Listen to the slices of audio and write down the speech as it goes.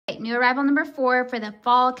new arrival number 4 for the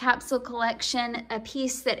fall capsule collection, a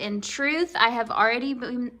piece that in truth I have already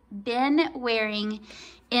been wearing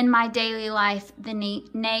in my daily life.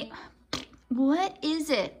 What is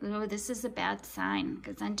it? Oh, this is a bad sign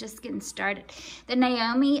because I'm just getting started. The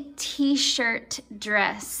Naomi t-shirt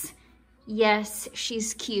dress. Yes,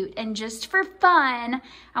 she's cute. And just for fun,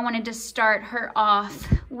 I wanted to start her off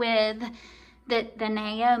with the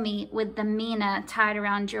Naomi with the Mina tied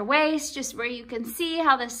around your waist, just where you can see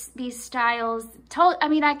how these styles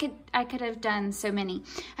I could have done so many.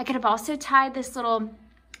 I could have also tied this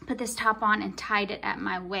put this top on and tied it at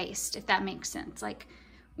my waist, if that makes sense. Like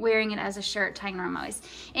wearing it as a shirt, tying around my waist.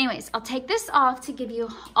 Anyways, I'll take this off to give you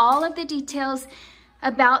all of the details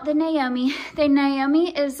about the Naomi. The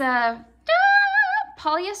Naomi is a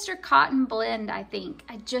polyester cotton blend, I think.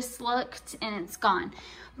 I just looked and it's gone.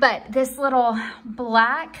 But this little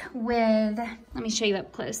black with, let me show you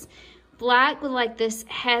up close. Black with like this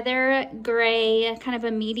heather gray, kind of a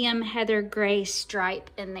medium heather gray stripe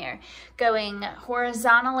in there. Going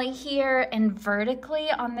horizontally here and vertically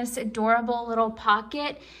on this adorable little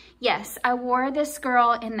pocket. Yes, I wore this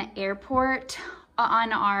girl in the airport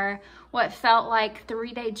on our, what felt like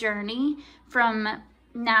 3-day journey from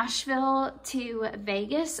Nashville to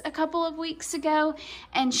Vegas a couple of weeks ago,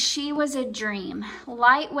 and she was a dream.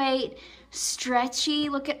 Lightweight, stretchy,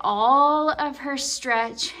 look at all of her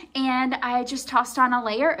stretch, and I just tossed on a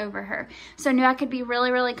layer over her. So I knew I could be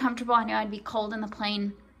really, really comfortable. I knew I'd be cold in the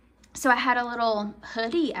plane. So I had a little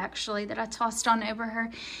hoodie actually that I tossed on over her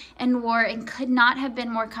and wore and could not have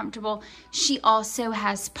been more comfortable. She also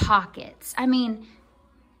has pockets. I mean,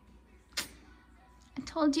 I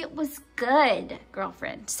told you it was good,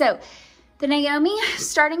 girlfriend. So the Naomi,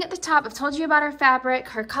 starting at the top, I've told you about her fabric,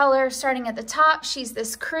 her color. Starting at the top, she's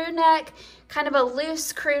this crew neck, kind of a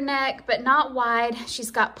loose crew neck, but not wide. She's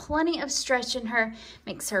got plenty of stretch in her,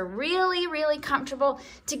 makes her really, really comfortable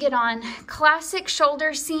to get on. Classic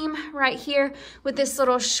shoulder seam right here with this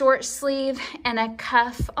little short sleeve and a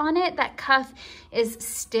cuff on it. That cuff is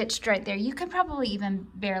stitched right there. You could probably even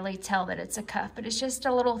barely tell that it's a cuff, but it's just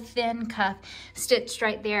a little thin cuff stitched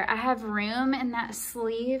right there. I have room in that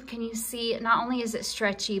sleeve. Can you see? Not only is it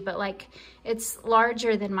stretchy, but like it's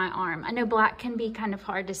larger than my arm. I know black can be kind of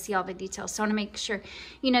hard to see all the details, so I want to make sure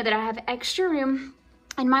you know that I have extra room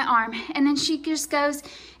in my arm. And then she just goes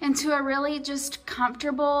into a really just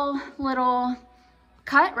comfortable little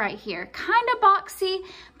cut right here. Kind of boxy,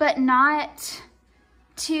 but not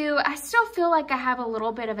too, I still feel like I have a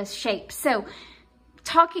little bit of a shape. So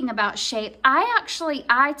talking about shape,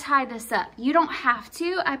 I tie this up. You don't have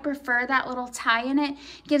to. I prefer that little tie in it.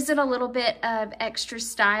 Gives it a little bit of extra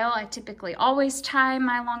style. I typically always tie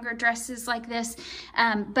my longer dresses like this.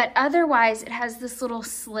 But otherwise, it has this little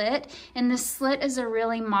slit, and this slit is a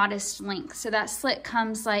really modest length. So that slit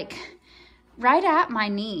comes like right at my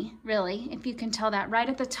knee, really, if you can tell that, right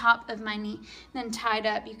at the top of my knee, then tied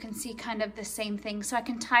up. You can see kind of the same thing. So I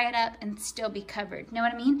can tie it up and still be covered. Know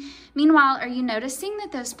what I mean? Meanwhile, are you noticing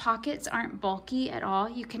that those pockets aren't bulky at all?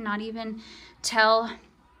 You cannot even tell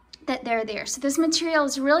that they're there. So this material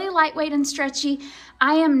is really lightweight and stretchy.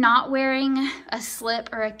 I am not wearing a slip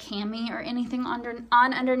or a cami or anything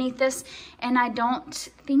underneath this, and I don't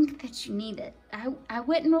think that you need it. I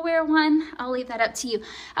wouldn't wear one. I'll leave that up to you.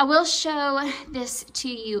 I will show this to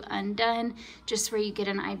you undone, just where you get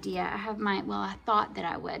an idea. I have my, well, I thought that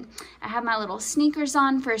I would. I have my little sneakers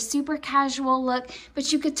on for a super casual look,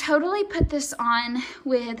 but you could totally put this on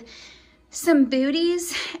with some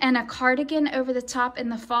booties and a cardigan over the top in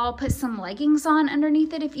the fall. Put some leggings on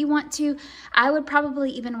underneath it if you want to. I would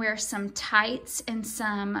probably even wear some tights and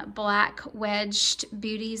some black wedged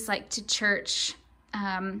booties like to church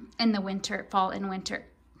in the winter, fall and winter,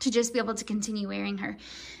 to just be able to continue wearing her.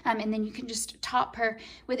 And then you can just top her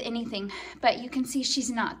with anything. But you can see she's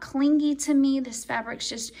not clingy to me. This fabric's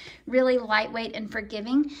just really lightweight and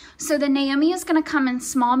forgiving. So the Naomi is gonna come in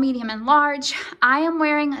small, medium, and large. I am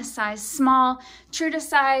wearing a size small, true to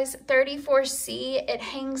size 34C. It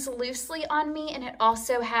hangs loosely on me, and it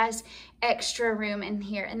also has extra room in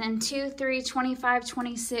here. And then 2, 3, 25,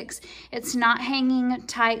 26. It's not hanging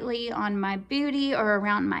tightly on my booty or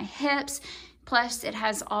around my hips. Plus, it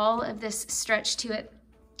has all of this stretch to it.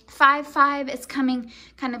 5'5", it's coming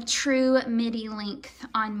kind of true midi length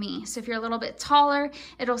on me. So if you're a little bit taller,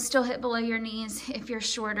 it'll still hit below your knees. If you're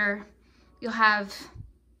shorter, you'll have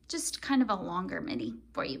just kind of a longer midi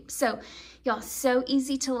for you. So y'all, so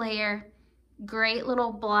easy to layer. Great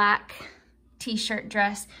little black t-shirt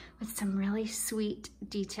dress with some really sweet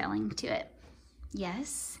detailing to it.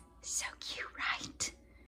 Yes, so cute, right?